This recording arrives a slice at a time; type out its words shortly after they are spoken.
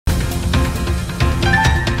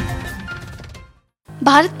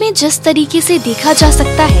भारत में जिस तरीके से देखा जा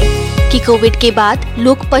सकता है कि कोविड के बाद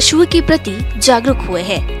लोग पशुओं के प्रति जागरूक हुए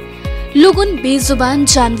हैं। लोग उन बेजुबान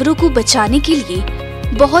जानवरों को बचाने के लिए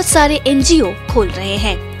बहुत सारे एनजीओ खोल रहे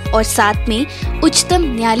हैं और साथ में उच्चतम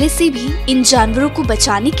न्यायालय से भी इन जानवरों को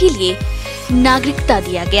बचाने के लिए नागरिकता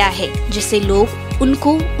दिया गया है, जिससे लोग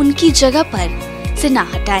उनको उनकी जगह पर से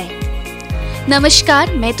ना हटाएं।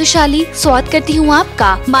 नमस्कार, मैं तुशाली स्वागत करती हूँ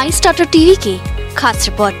आपका माई स्टार्टअप टीवी के खास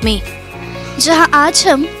रिपोर्ट में, जहां आज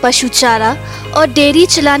हम पशु चारा और डेयरी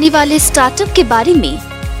चलाने वाले स्टार्टअप के बारे में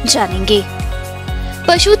जानेंगे।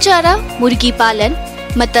 पशु चारा, मुर्गी पालन,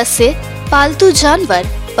 मत्स्य, पालतू जानवर,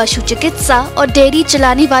 पशु चिकित्सा और डेयरी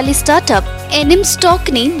चलाने वाले स्टार्टअप एनिम स्टॉक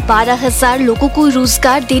ने 12,000 लोगों को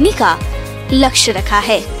रोजगार देने का लक्ष्य रखा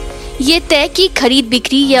है। ये तय की खरीद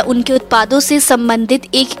बिक्री या उनके उत्पादों से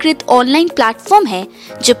संबंधित एकीकृत ऑनलाइन प्लेटफॉर्म है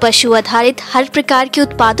जो पशु आधारित हर प्रकार के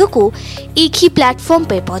उत्पादों को एक ही प्लेटफॉर्म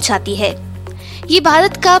पर पहुंचाती है। ये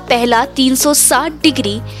भारत का पहला 360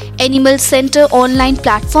 degree animal centre online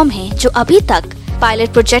platform है जो अभी तक पायलट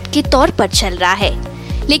प्रोजेक्ट के तौर पर चल रहा है,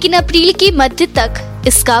 लेकिन अप्रैल के मध्य तक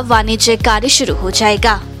इसका वाणिज्य कार्य शुरू हो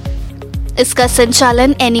जाएगा। इसका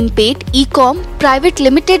संचालन एनिमपेट ई-कॉम प्राइवेट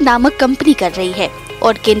लिमिटेड नामक कंपनी कर रही है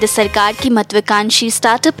और केंद्र सरकार की महत्वाकांक्षी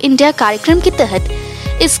स्टार्टअप इंडिया कार्यक्रम के तहत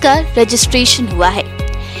इसका रजिस्ट्रेशन हुआ है।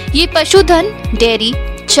 ये पशुधन, डेयरी,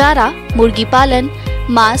 चारा, मुर्गी पालन,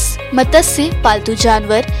 मांस, मत्स्य, पालतू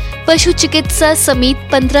जानवर, पशु चिकित्सा समेत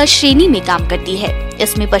 15 श्रेणी में काम करती है।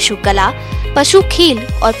 इसमें पशु कला, पशु खेल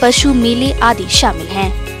और पशु मेले आदि शामिल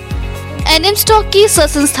हैं। एनिम स्टॉक की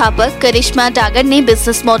सह-संस्थापक करिश्मा डागर ने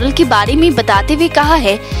बिजनेस मॉडल के बारे में बताते हुए कहा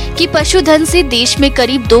है कि पशुधन से देश में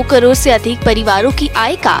करीब 2 करोड़ से अधिक परिवारों की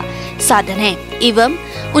आय का साधन है एवं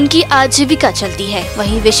उनकी आजीविका चलती है।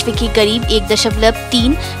 वहीं विश्व के करीब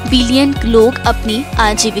 1.3 बिलियन लोग अपनी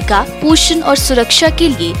आजीविका, पोषण और सुरक्षा के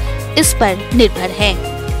लिए इस पर निर्भर हैं।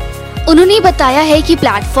 उन्होंने बताया है कि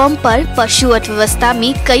प्लेटफॉर्म पर पशु अर्थव्यवस्था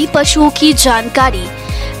में कई पशुओं की जानकारी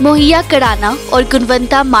मुहैया कराना और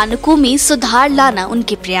गुणवत्ता मानकों में सुधार लाना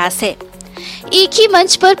उनके प्रयास है। एक ही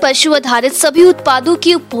मंच पर पशु आधारित सभी उत्पादों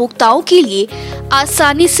की उपभोक्ताओं के लिए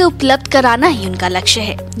आसानी से उपलब्ध कराना ही उनका लक्ष्य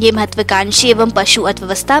है। ये महत्वाकांक्षी एवं पशु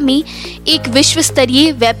अर्थव्यवस्था में एक विश्व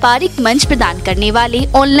स्तरीय व्यापारिक मंच प्रदान करने वाले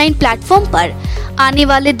ऑनलाइन प्लेटफॉर्म पर आने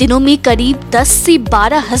वाले दिनों में करीब 10 से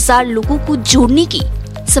 12,000 लोगों को जोड़ने की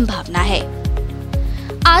संभावना है।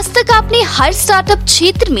 आज तक आपने हर स्टार्टअप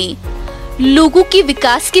क्षेत्र में लोगों के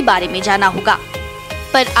विकास के बारे में जाना होगा,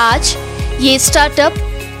 पर आज ये स्टार्टअप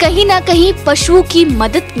कहीं ना कहीं पशुओं की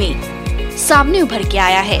मदद में सामने उभर के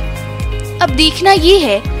आया है। अब देखना ये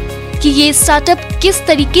है कि ये स्टार्टअप किस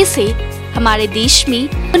तरीके से हमारे देश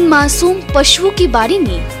में उन मासूम पशुओं के बारे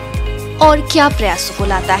में और क्या प्रयासों को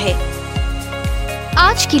लाता है।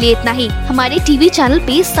 आज के लिए इतना ही। हमारे टीवी चैनल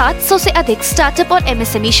पे 700 से अधिक स्टार्टअप और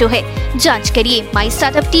एमएसएमई शो है। जांच करिए। माई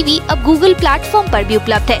स्टार्टअप टीवी अब गूगल प्लेटफॉर्म पर भी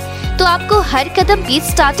उपलब्ध है, तो आपको हर कदम पे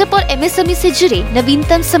स्टार्टअप और एमएसएमई से जुड़े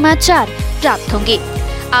नवीनतम समाचार प्राप्त होंगे।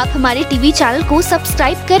 आप हमारे टीवी चैनल को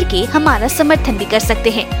सब्सक्राइब करके हमारा समर्थन भी कर सकते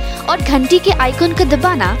हैं और घंटी के आइकॉन को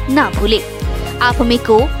दबाना ना भूलें। आप हमें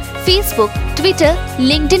फेसबुक, ट्विटर,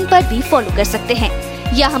 लिंक्डइन पर भी फॉलो कर सकते हैं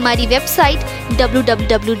या हमारी वेबसाइट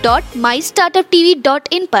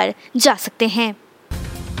www.mystartuptv.in पर जा सकते हैं।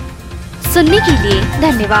 सुनने के लिए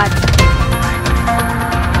धन्यवाद।